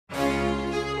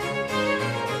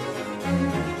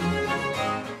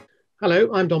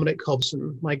Hello, I'm Dominic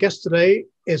Hobson. My guest today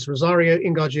is Rosario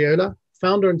Ingargiola,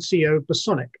 founder and CEO of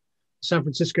Bosonic, a San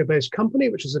Francisco-based company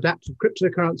which has adapted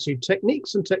cryptocurrency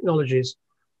techniques and technologies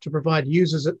to provide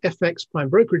users of FX prime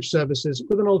brokerage services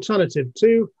with an alternative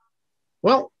to,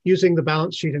 well, using the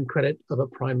balance sheet and credit of a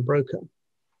prime broker.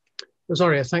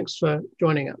 Rosario, thanks for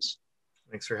joining us.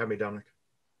 Thanks for having me, Dominic.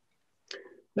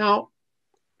 Now,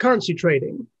 currency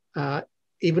trading,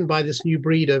 even by this new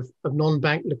breed of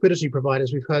non-bank liquidity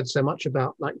providers we've heard so much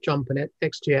about, like Jump and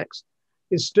XTX,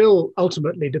 is still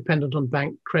ultimately dependent on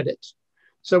bank credit.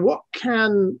 So what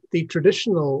can the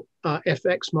traditional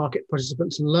FX market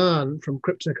participants learn from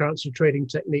cryptocurrency trading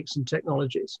techniques and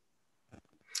technologies?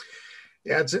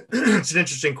 Yeah, it's an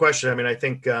interesting question. I mean, I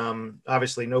think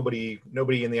obviously nobody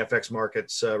in the FX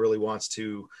markets really wants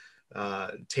to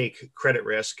take credit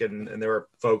risk, and there are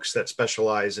folks that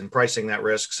specialize in pricing that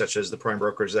risk, such as the prime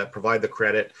brokers that provide the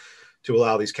credit to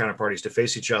allow these counterparties to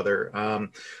face each other.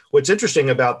 What's interesting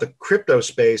about the crypto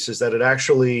space is that it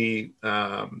actually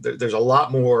there's a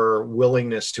lot more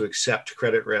willingness to accept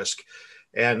credit risk,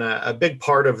 and a big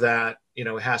part of that,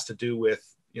 has to do with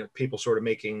people sort of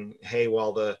making hay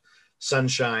while the sun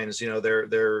shines.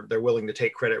 They're willing to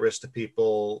take credit risk to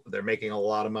people. They're making a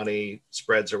lot of money.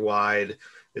 Spreads are wide.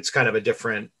 It's kind of a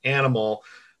different animal.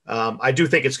 I do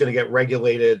think it's going to get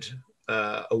regulated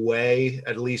away,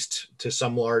 at least to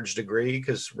some large degree,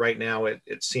 because right now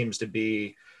it seems to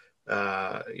be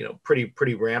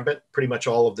pretty rampant. Pretty much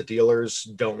all of the dealers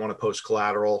don't want to post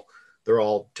collateral. They're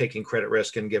all taking credit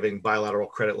risk and giving bilateral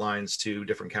credit lines to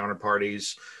different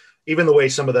counterparties. Even the way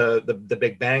some of the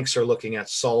big banks are looking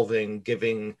at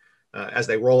giving as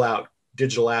they roll out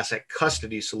digital asset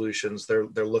custody solutions, they're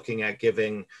looking at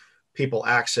giving people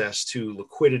access to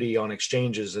liquidity on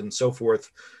exchanges and so forth,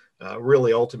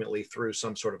 really ultimately through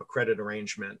some sort of a credit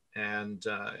arrangement. And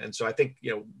so I think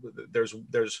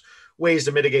there's ways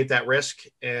to mitigate that risk,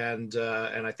 and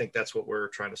I think that's what we're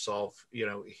trying to solve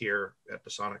here at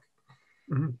Bosonic.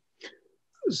 Mm-hmm.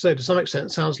 So to some extent,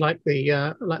 it sounds like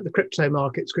the crypto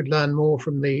markets could learn more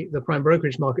from the prime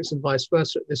brokerage markets and vice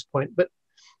versa at this point. But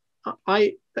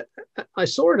I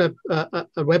saw at a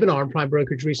webinar on prime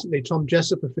brokerage recently, Tom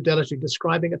Jessup of Fidelity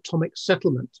describing atomic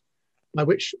settlement, by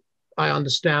which I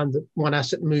understand that one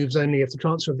asset moves only if the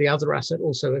transfer of the other asset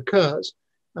also occurs.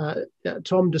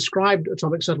 Tom described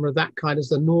atomic settlement of that kind as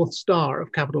the North Star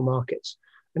of capital markets.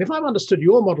 And if I've understood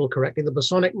your model correctly, the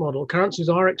Bosonic model, currencies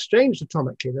are exchanged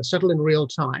atomically. They're settled in real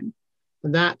time.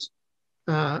 And that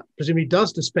presumably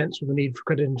does dispense with the need for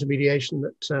credit intermediation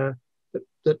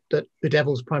that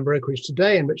bedevils prime brokerage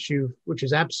today, and which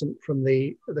is absent from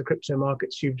the crypto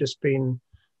markets you've just been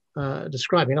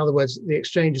describing. In other words, the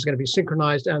exchange is going to be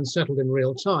synchronized and settled in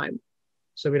real time.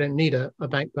 So we don't need a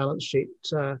bank balance sheet.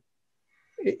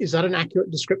 Is that an accurate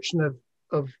description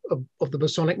of the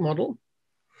Bosonic model?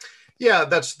 Yeah,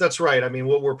 that's right. I mean,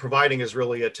 what we're providing is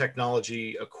really a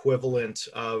technology equivalent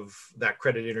of that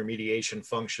credit intermediation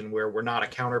function, where we're not a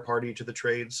counterparty to the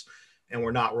trades and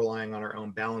we're not relying on our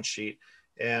own balance sheet.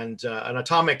 And an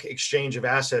atomic exchange of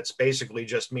assets basically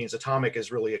just means, atomic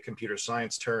is really a computer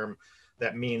science term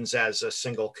that means as a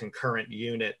single concurrent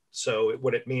unit. So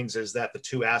what it means is that the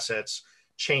two assets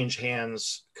change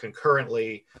hands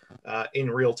concurrently in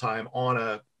real time on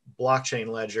a blockchain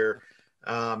ledger.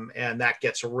 And that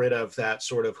gets rid of that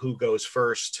sort of who goes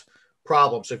first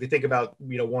problem. So if you think about,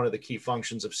 one of the key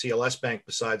functions of CLS Bank,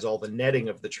 besides all the netting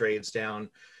of the trades down,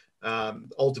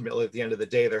 ultimately at the end of the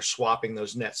day, they're swapping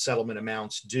those net settlement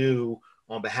amounts due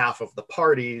on behalf of the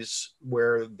parties,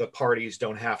 where the parties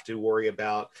don't have to worry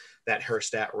about that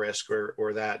Herstat risk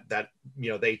or that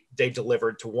they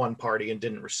delivered to one party and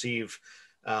didn't receive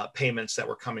payments that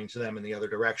were coming to them in the other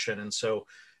direction. And so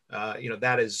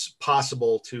that is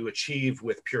possible to achieve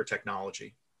with pure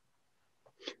technology.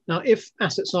 Now, if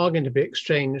assets are going to be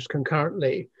exchanged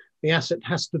concurrently, the asset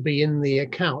has to be in the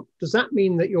account. Does that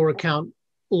mean that your account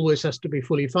always has to be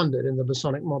fully funded in the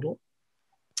Bosonic model?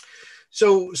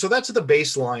 So that's the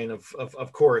baseline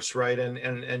of course, right?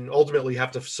 And ultimately you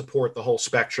have to support the whole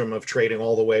spectrum of trading,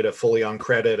 all the way to fully on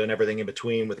credit and everything in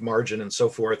between with margin and so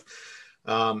forth.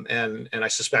 And I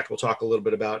suspect we'll talk a little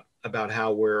bit about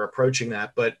how we're approaching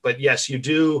that. But yes, you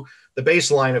do. The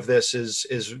baseline of this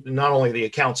is not only the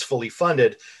account's fully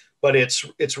funded, but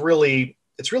it's really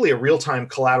a real-time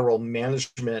collateral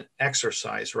management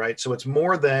exercise, right? So it's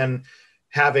more than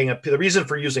having the reason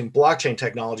for using blockchain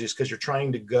technology is because you're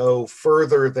trying to go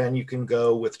further than you can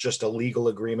go with just a legal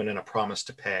agreement and a promise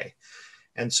to pay.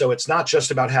 And so it's not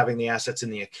just about having the assets in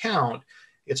the account.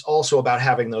 It's also about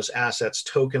having those assets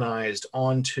tokenized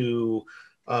onto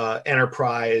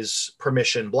enterprise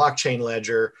permission blockchain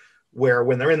ledger, where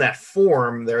when they're in that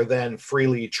form, they're then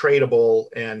freely tradable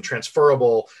and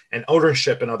transferable, and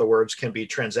ownership, in other words, can be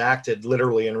transacted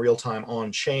literally in real time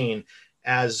on chain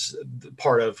as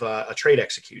part of a trade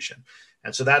execution.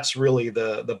 And so that's really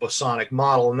the Bosonic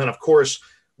model. And then, of course,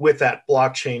 with that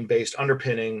blockchain-based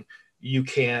underpinning, you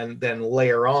can then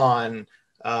layer on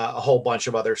a whole bunch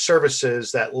of other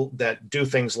services that do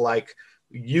things like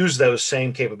use those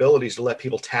same capabilities to let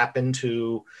people tap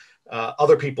into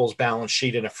other people's balance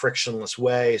sheet in a frictionless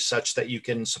way, such that you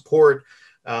can support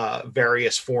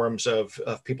various forms of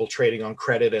people trading on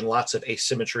credit and lots of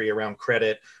asymmetry around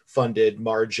credit, funded,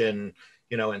 margin,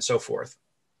 and so forth.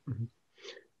 Mm-hmm.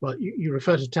 Well, you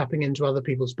refer to tapping into other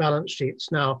people's balance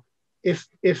sheets. Now,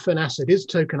 if an asset is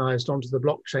tokenized onto the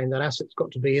blockchain, that asset's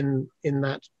got to be in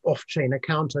that off-chain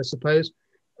account, I suppose.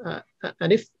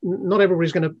 And if not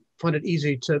everybody's going to find it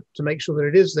easy to make sure that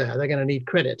it is there, they're going to need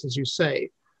credit, as you say.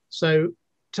 So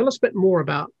tell us a bit more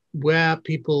about where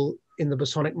people in the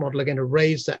Bosonic model are going to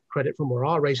raise that credit from, or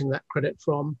are raising that credit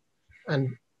from.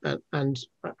 And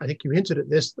I think you hinted at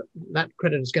this, that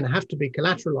credit is going to have to be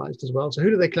collateralized as well. So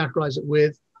who do they collateralize it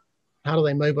with? How do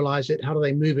they mobilize it? How do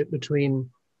they move it between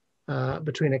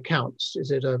accounts?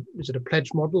 Is it a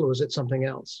pledge model, or is it something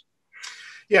else?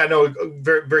 Yeah, no,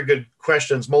 very, very good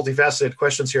questions, multifaceted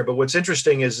questions here. But what's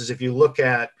interesting is if you look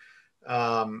at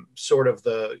sort of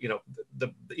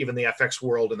even the FX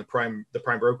world and the prime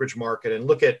brokerage market, and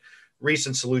look at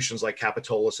recent solutions like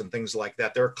Capitolus and things like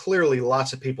that, there are clearly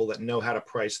lots of people that know how to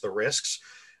price the risks,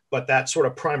 but that sort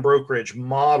of prime brokerage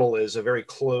model is a very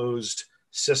closed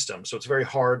system. So it's very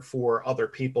hard for other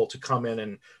people to come in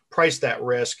and price that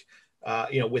risk,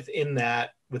 within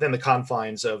the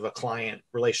confines of a client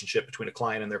relationship between a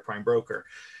client and their prime broker.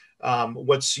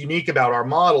 What's unique about our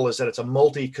model is that it's a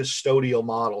multi-custodial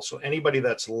model. So anybody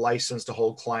that's licensed to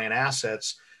hold client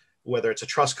assets, whether it's a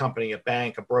trust company, a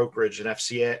bank, a brokerage, an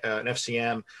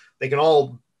FCM, they can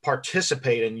all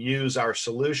participate and use our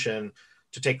solution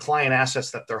to take client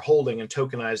assets that they're holding and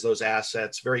tokenize those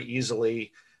assets very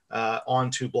easily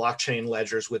onto blockchain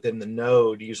ledgers within the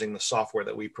node using the software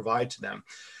that we provide to them.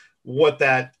 What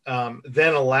that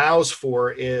then allows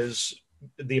for is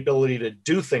the ability to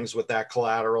do things with that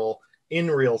collateral in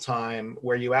real time,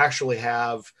 where you actually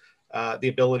have the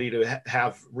ability to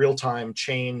have real-time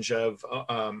change of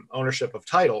ownership of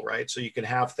title, right? So you can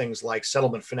have things like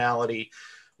settlement finality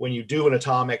when you do an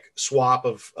atomic swap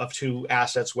of two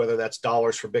assets, whether that's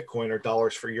dollars for Bitcoin or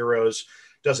dollars for euros,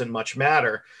 doesn't much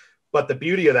matter. But the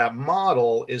beauty of that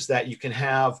model is that you can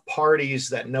have parties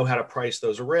that know how to price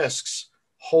those risks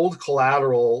hold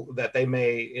collateral that they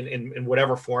may, in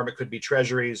whatever form, it could be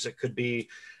treasuries, it could be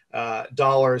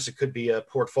dollars, it could be a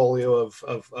portfolio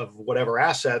of whatever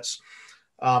assets.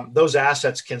 Those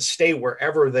assets can stay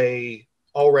wherever they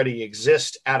already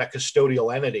exist at a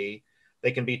custodial entity.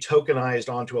 They can be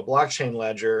tokenized onto a blockchain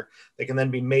ledger. They can then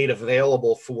be made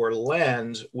available for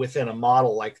lend within a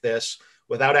model like this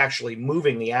without actually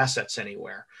moving the assets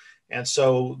anywhere. And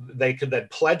so they could then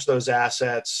pledge those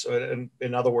assets,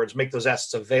 in other words, make those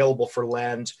assets available for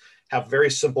lend, have very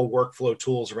simple workflow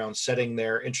tools around setting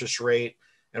their interest rate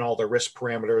and all their risk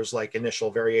parameters like initial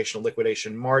variation,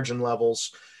 liquidation, margin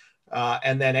levels.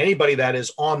 And then anybody that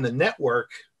is on the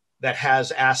network that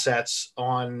has assets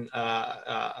on,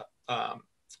 at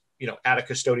a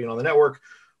custodian on the network,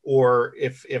 or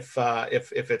if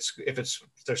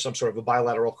there's some sort of a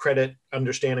bilateral credit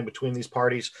understanding between these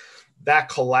parties, that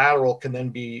collateral can then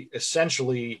be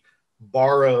essentially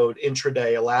borrowed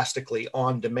intraday elastically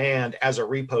on demand as a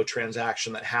repo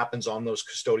transaction that happens on those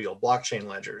custodial blockchain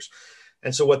ledgers.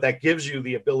 And so what that gives you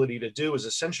the ability to do is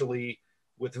essentially,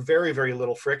 with very, very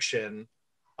little friction,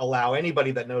 allow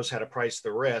anybody that knows how to price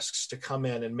the risks to come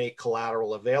in and make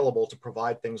collateral available to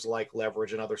provide things like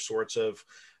leverage and other sorts of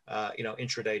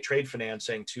intraday trade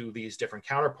financing to these different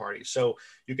counterparties. So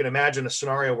you can imagine a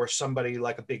scenario where somebody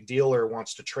like a big dealer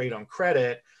wants to trade on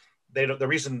credit. The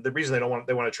reason they want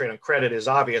to trade on credit is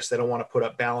obvious. They don't want to put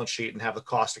up balance sheet and have the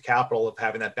cost of capital of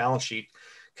having that balance sheet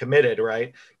committed,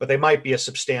 right? But they might be a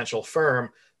substantial firm.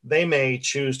 They may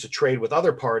choose to trade with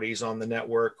other parties on the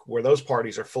network where those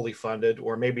parties are fully funded,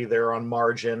 or maybe they're on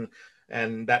margin,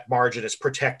 and that margin is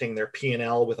protecting their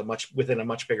P&L within a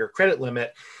much bigger credit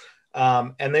limit.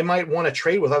 And they might want to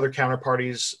trade with other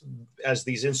counterparties as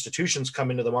these institutions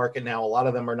come into the market now. A lot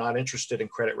of them are not interested in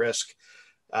credit risk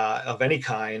of any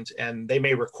kind, and they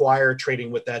may require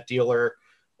trading with that dealer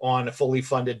on a fully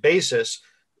funded basis.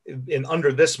 And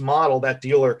under this model, that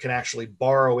dealer can actually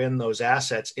borrow in those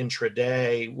assets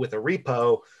intraday with a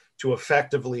repo to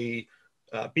effectively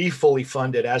be fully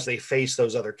funded as they face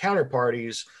those other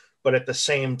counterparties, but at the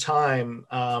same time,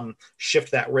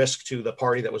 shift that risk to the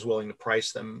party that was willing to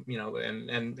price them,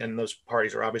 and those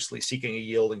parties are obviously seeking a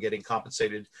yield and getting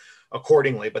compensated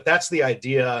accordingly. But that's the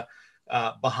idea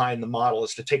behind the model,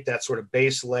 is to take that sort of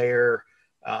base layer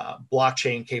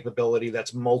blockchain capability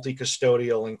that's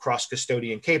multi-custodial and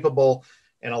cross-custodian capable,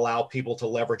 and allow people to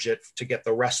leverage it to get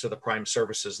the rest of the prime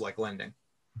services like lending.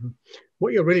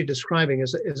 What you're really describing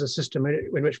is a system in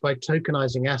which, by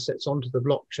tokenizing assets onto the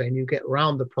blockchain, you get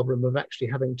around the problem of actually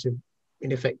having to,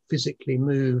 in effect, physically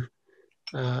move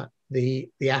the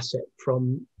asset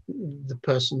from the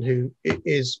person who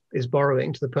is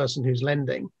borrowing to the person who's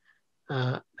lending,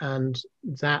 and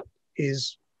that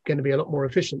is going to be a lot more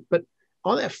efficient. But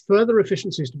are there further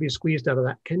efficiencies to be squeezed out of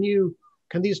that? Can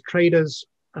these traders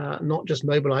not just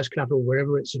mobilize collateral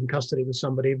wherever it's in custody with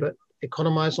somebody, but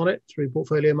economize on it through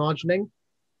portfolio margining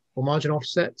or margin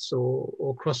offsets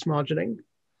or cross margining?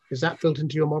 Is that built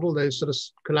into your model, those sort of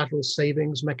collateral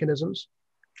savings mechanisms?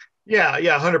 Yeah,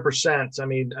 100%. I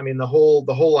mean, the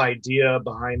whole idea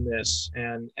behind this,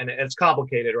 and it's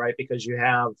complicated, right? Because you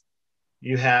have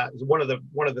one of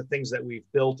the things that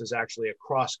we've built is actually a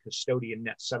cross custodian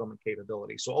net settlement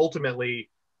capability. So ultimately,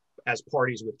 as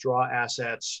parties withdraw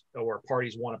assets or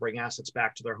parties want to bring assets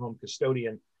back to their home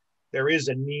custodian, there is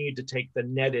a need to take the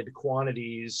netted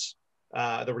quantities,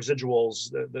 the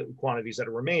residuals, the quantities that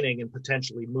are remaining, and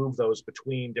potentially move those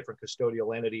between different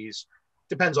custodial entities.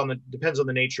 Depends on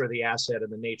the nature of the asset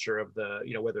and the nature of the,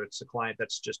 whether it's a client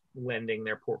that's just lending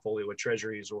their portfolio with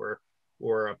treasuries or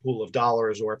a pool of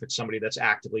dollars, or if it's somebody that's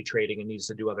actively trading and needs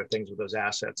to do other things with those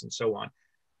assets and so on.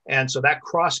 And so that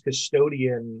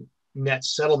cross-custodian net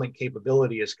settlement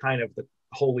capability is kind of the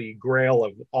holy grail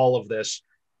of all of this,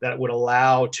 that would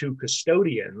allow two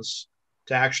custodians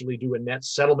to actually do a net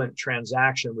settlement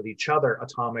transaction with each other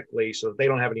atomically, so that they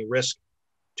don't have any risk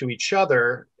to each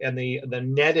other, and the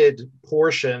netted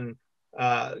portion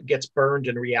gets burned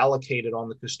and reallocated on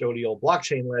the custodial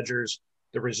blockchain ledgers.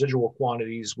 The residual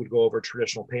quantities would go over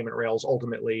traditional payment rails.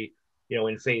 Ultimately,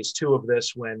 in phase 2 of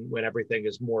this, when everything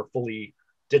is more fully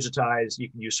digitized, you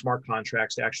can use smart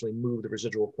contracts to actually move the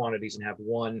residual quantities and have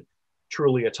one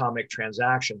truly atomic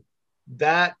transaction.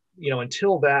 That,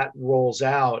 until that rolls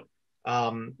out,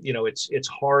 it's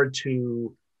hard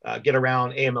to get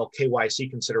around AML KYC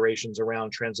considerations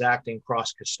around transacting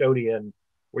cross custodian,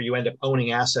 where you end up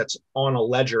owning assets on a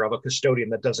ledger of a custodian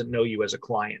that doesn't know you as a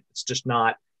client.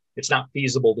 It's not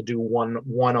feasible to do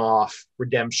one-off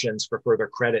redemptions for further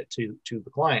credit to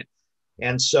the client.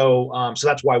 And so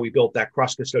that's why we built that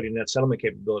cross-custodian net settlement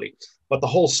capability. But the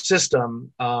whole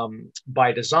system,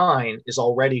 by design, is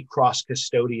already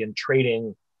cross-custodian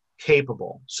trading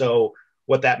capable. So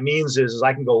what that means is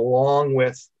I can go long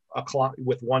with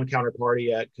one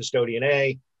counterparty at custodian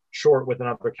A, short with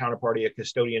another counterparty at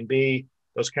custodian B.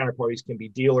 Those counterparties can be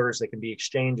dealers, they can be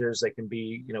exchanges, they can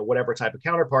be whatever type of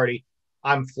counterparty.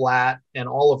 I'm flat, and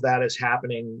all of that is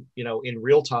happening in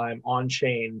real time on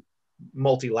chain,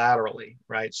 multilaterally,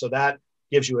 right? So that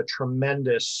gives you a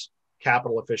tremendous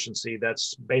capital efficiency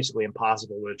that's basically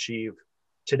impossible to achieve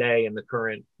today in the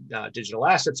current digital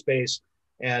asset space,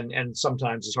 and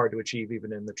sometimes it's hard to achieve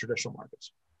even in the traditional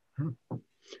markets.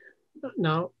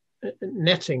 Now,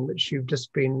 netting, which you've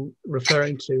just been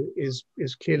referring to, is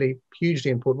clearly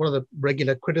hugely important. One of the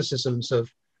regular criticisms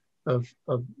of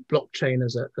blockchain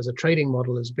as a trading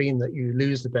model has been that you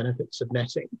lose the benefits of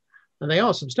netting. And they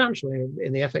are substantial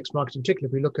in the FX market in particular.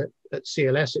 If we look at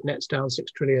CLS, it nets down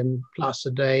 6 trillion plus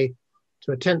a day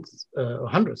to a tenth or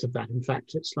hundredth of that. In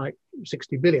fact, it's like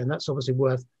 60 billion. That's obviously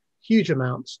worth huge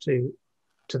amounts to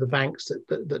the banks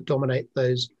that dominate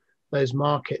those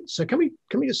markets. So can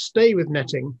we just stay with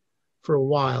netting for a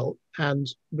while? And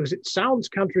because it sounds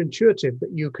counterintuitive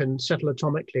that you can settle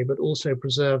atomically, but also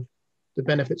preserve the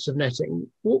benefits of netting.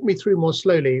 Walk me through more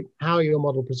slowly how your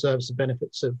model preserves the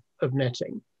benefits of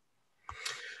netting.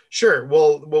 Sure.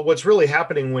 Well, what's really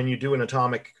happening when you do an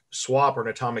atomic swap or an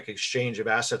atomic exchange of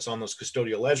assets on those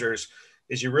custodial ledgers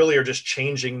is you really are just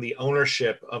changing the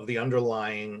ownership of the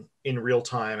underlying in real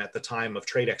time at the time of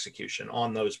trade execution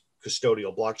on those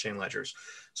custodial blockchain ledgers.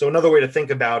 So another way to think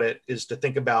about it is to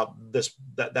think about this,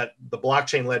 that the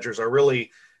blockchain ledgers are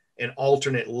really an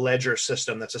alternate ledger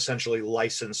system that's essentially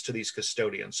licensed to these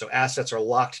custodians. So assets are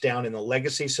locked down in the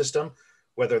legacy system,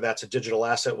 whether that's a digital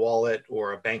asset wallet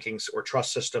or a banking or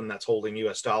trust system that's holding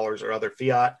US dollars or other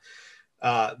fiat.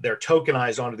 They're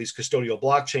tokenized onto these custodial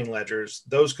blockchain ledgers.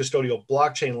 Those custodial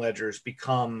blockchain ledgers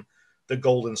become the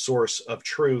golden source of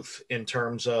truth in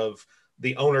terms of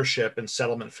the ownership and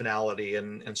settlement finality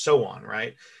and so on,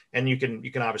 right? And you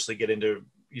can obviously get into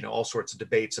all sorts of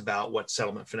debates about what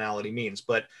settlement finality means.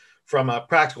 But from a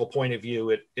practical point of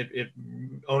view,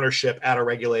 ownership at a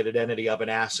regulated entity of an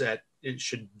asset, it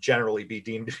should generally be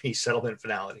deemed to be settlement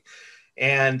finality.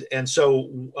 And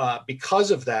so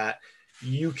because of that,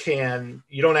 you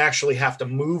don't actually have to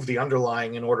move the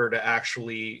underlying in order to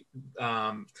actually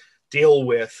deal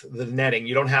with the netting.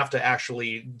 You don't have to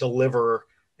actually deliver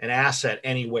an asset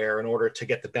anywhere in order to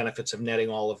get the benefits of netting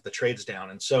all of the trades down.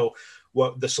 And so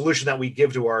what the solution that we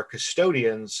give to our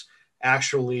custodians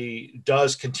actually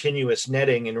does continuous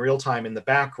netting in real time in the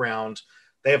background.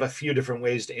 They have a few different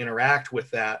ways to interact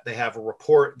with that. They have a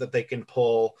report that they can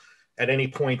pull at any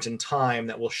point in time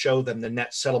that will show them the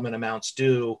net settlement amounts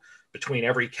due between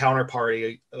every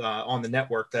counterparty on the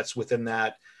network that's within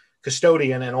that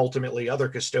custodian, and ultimately other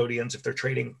custodians if they're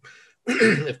trading,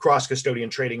 if cross-custodian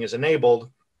trading is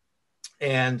enabled.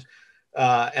 And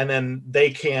then they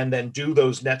can then do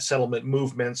those net settlement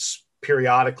movements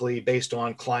periodically based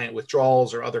on client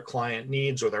withdrawals or other client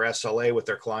needs or their SLA with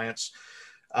their clients.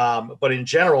 But in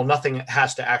general, nothing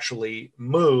has to actually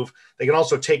move. They can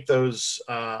also take those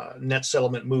net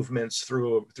settlement movements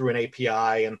through an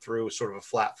API and through sort of a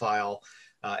flat file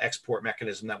export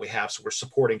mechanism that we have. So we're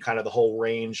supporting kind of the whole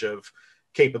range of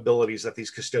capabilities that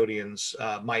these custodians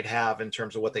might have in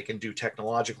terms of what they can do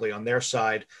technologically on their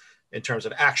side in terms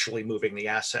of actually moving the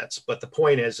assets. But the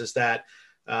point is that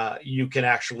you can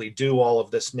actually do all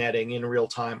of this netting in real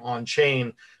time on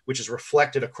chain, which is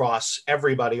reflected across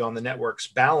everybody on the network's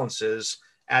balances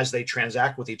as they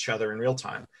transact with each other in real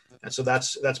time. And so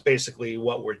that's basically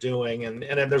what we're doing. And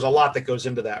there's a lot that goes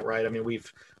into that, right? I mean,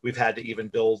 we've had to even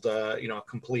build a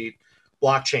complete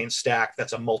blockchain stack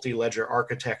that's a multi-ledger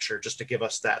architecture just to give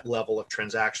us that level of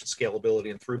transaction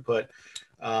scalability and throughput.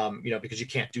 Because you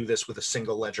can't do this with a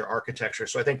single ledger architecture.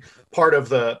 So I think part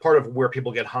of where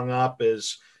people get hung up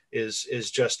is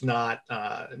just not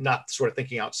sort of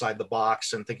thinking outside the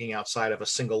box and thinking outside of a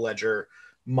single ledger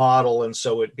model. And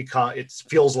so it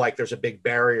feels like there's a big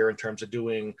barrier in terms of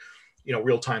doing,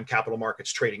 real-time capital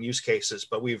markets trading use cases.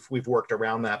 But we've worked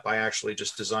around that by actually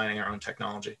just designing our own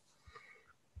technology.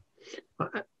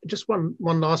 Just one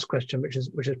last question, which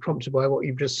is prompted by what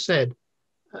you've just said.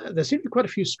 There seem to be quite a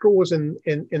few straws in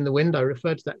the wind. I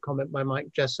referred to that comment by Mike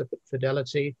Jessup at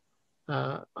Fidelity.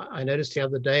 I noticed the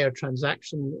other day a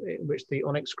transaction in which the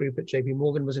Onyx Group at JP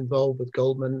Morgan was involved with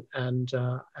Goldman and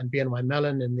BNY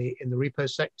Mellon in the repo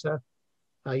sector.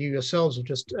 You yourselves have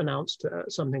just announced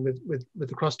something with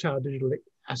the Crosstower Digital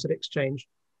Asset Exchange.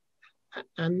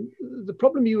 And the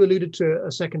problem you alluded to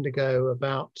a second ago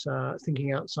about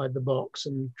thinking outside the box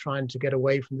and trying to get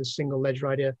away from this single ledger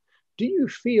idea, do you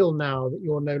feel now that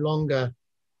you're no longer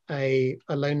a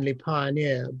lonely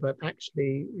pioneer, but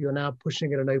actually you're now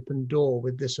pushing at an open door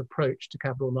with this approach to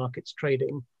capital markets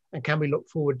trading? And can we look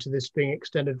forward to this being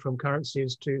extended from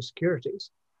currencies to securities?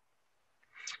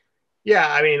 Yeah,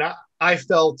 I mean, I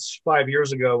felt 5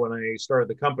 years ago when I started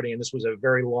the company, and this was a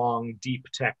very long, deep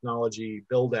technology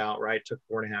build out, right? It took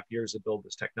 4.5 years to build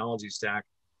this technology stack.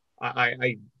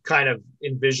 I kind of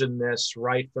envisioned this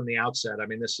right from the outset. I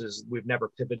mean, we've never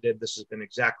pivoted. This has been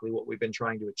exactly what we've been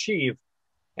trying to achieve.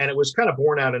 And it was kind of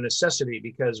born out of necessity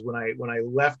because when I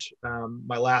left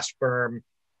my last firm,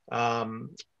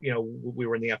 we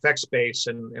were in the FX space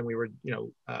and we were,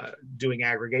 doing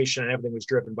aggregation and everything was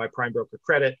driven by prime broker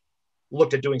credit.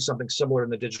 Looked at doing something similar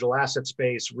in the digital asset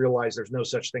space, realized there's no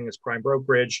such thing as prime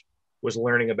brokerage, was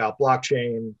learning about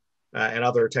blockchain and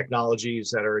other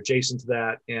technologies that are adjacent to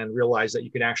that, and realized that you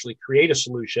can actually create a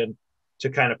solution to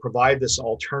kind of provide this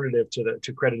alternative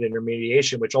to credit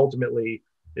intermediation, which ultimately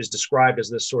is described as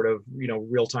this sort of,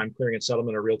 real-time clearing and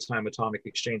settlement or real-time atomic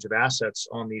exchange of assets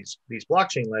on these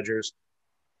blockchain ledgers.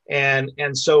 And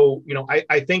so,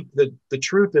 I think that the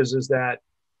truth is that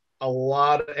all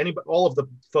of the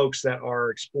folks that are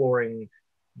exploring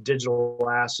digital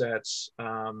assets,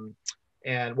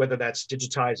 and whether that's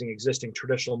digitizing existing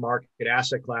traditional market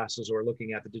asset classes or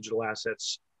looking at the digital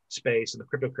assets space and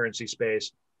the cryptocurrency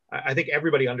space, I think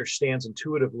everybody understands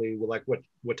intuitively, like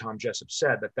what Tom Jessup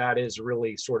said, that is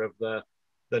really sort of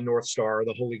the North Star,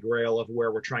 the holy grail of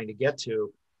where we're trying to get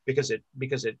to, because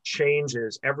it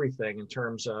changes everything in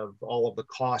terms of all of the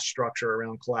cost structure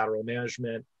around collateral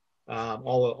management,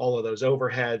 all of those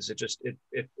overheads.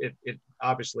 It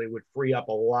obviously would free up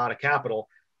a lot of capital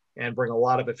and bring a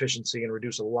lot of efficiency and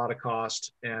reduce a lot of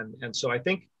cost. And so I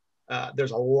think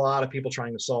there's a lot of people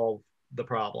trying to solve the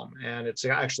problem. And it's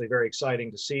actually very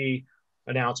exciting to see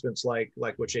announcements like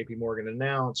what JP Morgan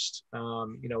announced.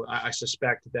 I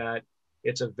suspect that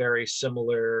it's a very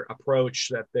similar approach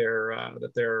that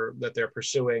they're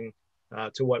pursuing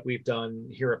to what we've done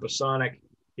here at Bosonic.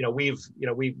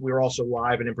 we were also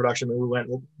live and in production. We went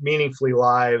meaningfully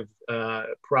live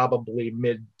probably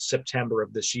mid-September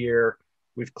of this year.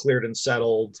 We've cleared and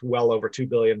settled well over $2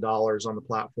 billion on the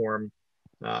platform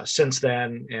since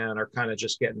then, and are kind of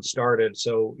just getting started.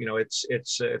 So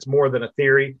it's more than a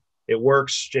theory. It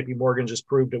works. JP Morgan just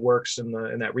proved it works in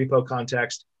that repo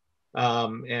context,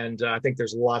 and I think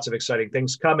there's lots of exciting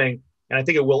things coming. And I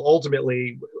think it will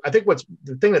ultimately. I think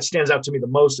the thing that stands out to me the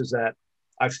most is that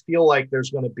I feel like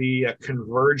there's going to be a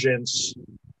convergence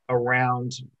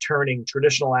around turning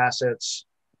traditional assets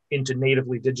into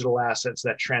natively digital assets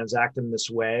that transact in this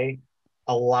way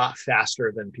a lot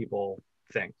faster than people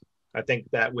think. I think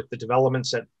that with the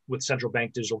developments with central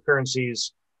bank digital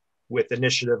currencies, with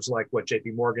initiatives like what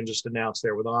JP Morgan just announced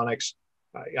there with Onyx,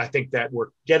 I think that we're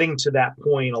getting to that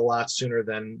point a lot sooner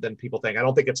than people think. I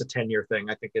don't think it's a 10-year thing.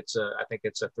 I think it's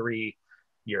a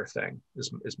 3-year thing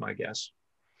is my guess.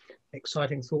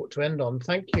 Exciting thought to end on.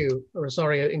 Thank you,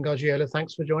 Rosario Ingargiola.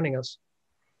 Thanks for joining us.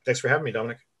 Thanks for having me,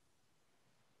 Dominic.